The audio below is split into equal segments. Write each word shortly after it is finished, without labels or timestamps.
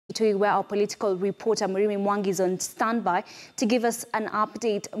Kitui, where our political reporter Murimi Mwangi is on standby to give us an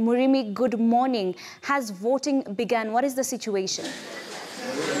update. Murimi, good morning. Has voting begun? What is the situation?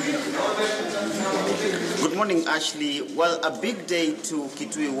 Good morning, Ashley. Well, a big day to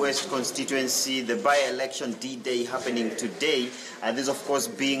Kitui West constituency, the by-election D-Day happening today. This, of course,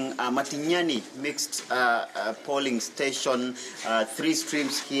 being a Matinyani mixed polling station, 3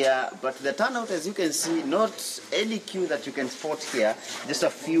 streams here. But the turnout, as you can see, not any queue that you can spot here. Just a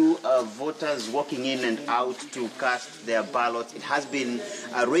few voters walking in and out to cast their ballots. It has been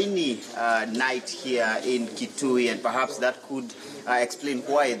a rainy night here in Kitui, and perhaps that could explain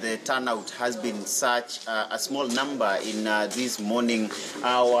why the turnout has been such a small number in these morning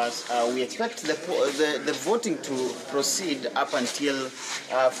hours. We expect the voting to proceed up until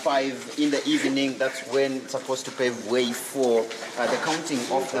 5 in the evening. That's when it's supposed to pave way for the counting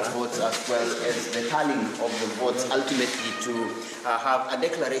of the votes as well as the tallying of the votes, ultimately to have a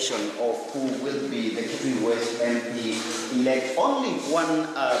declaration of who will be the Kitui West MP elect. Only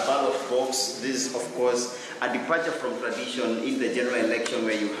one ballot box. This, of course, a departure from tradition in the general election,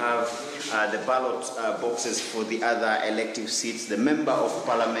 where you have the ballot boxes for the other elective seats. The member of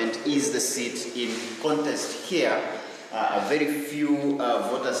parliament is the seat in contest here. Very few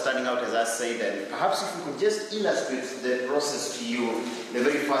voters standing out, as I said, and perhaps if we could just illustrate the process to you, the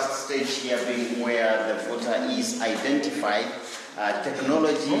very first stage here being where the voter is identified.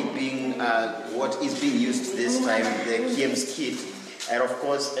 Technology being what is being used this time, the KIEMS kit. And of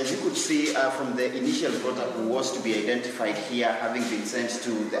course, as you could see from the initial voter who was to be identified here, having been sent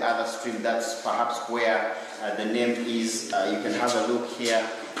to the other stream, that's perhaps where the name is. You can have a look here,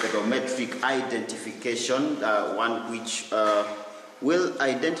 the biometric identification, one which will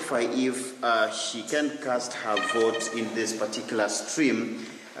identify if she can cast her vote in this particular stream,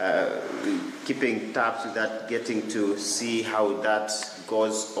 keeping tabs with that, getting to see how that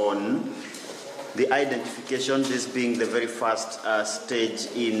goes on. The identification, this being the very first stage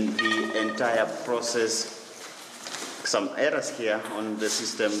in the entire process. Some errors here on the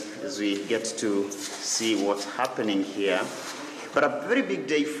system as we get to see what's happening here. But a very big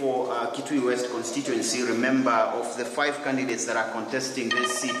day for Kitui West constituency. Remember, of the 5 candidates that are contesting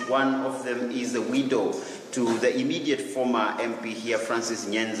this seat, one of them is the widow to the immediate former MP here, Francis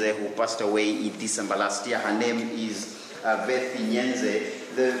Nyenze, who passed away in December last year. Her name is Edith Vethi.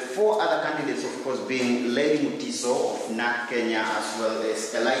 The 4 other candidates, of course, being Lenny Mutiso of NAC Kenya, as well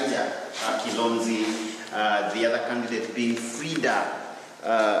as Elijah Kilonzi, the other candidate being Frida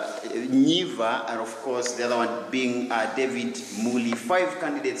Nyiva, and of course the other one being David Muli. 5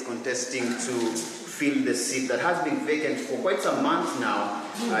 candidates contesting to fill the seat that has been vacant for quite some months now.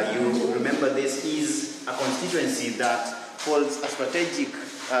 You remember, this is a constituency that holds a strategic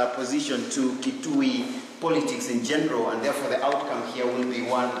position to Kitui politics in general, and therefore the outcome here will be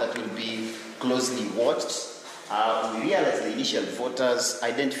one that will be closely watched. We realize the initial voters'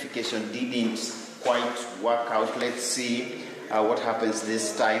 identification didn't quite work out. Let's see what happens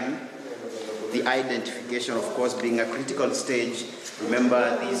this time. The identification, of course, being a critical stage.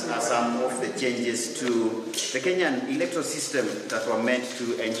 Remember, these are some of the changes to the Kenyan electoral system that were meant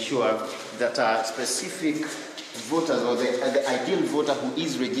to ensure that specific voters, or the ideal voter who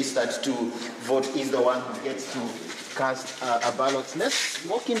is registered to vote, is the one who gets to cast a ballot. Let's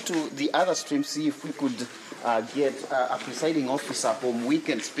walk into the other stream, see if we could get a presiding officer whom we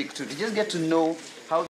can speak to just get to know how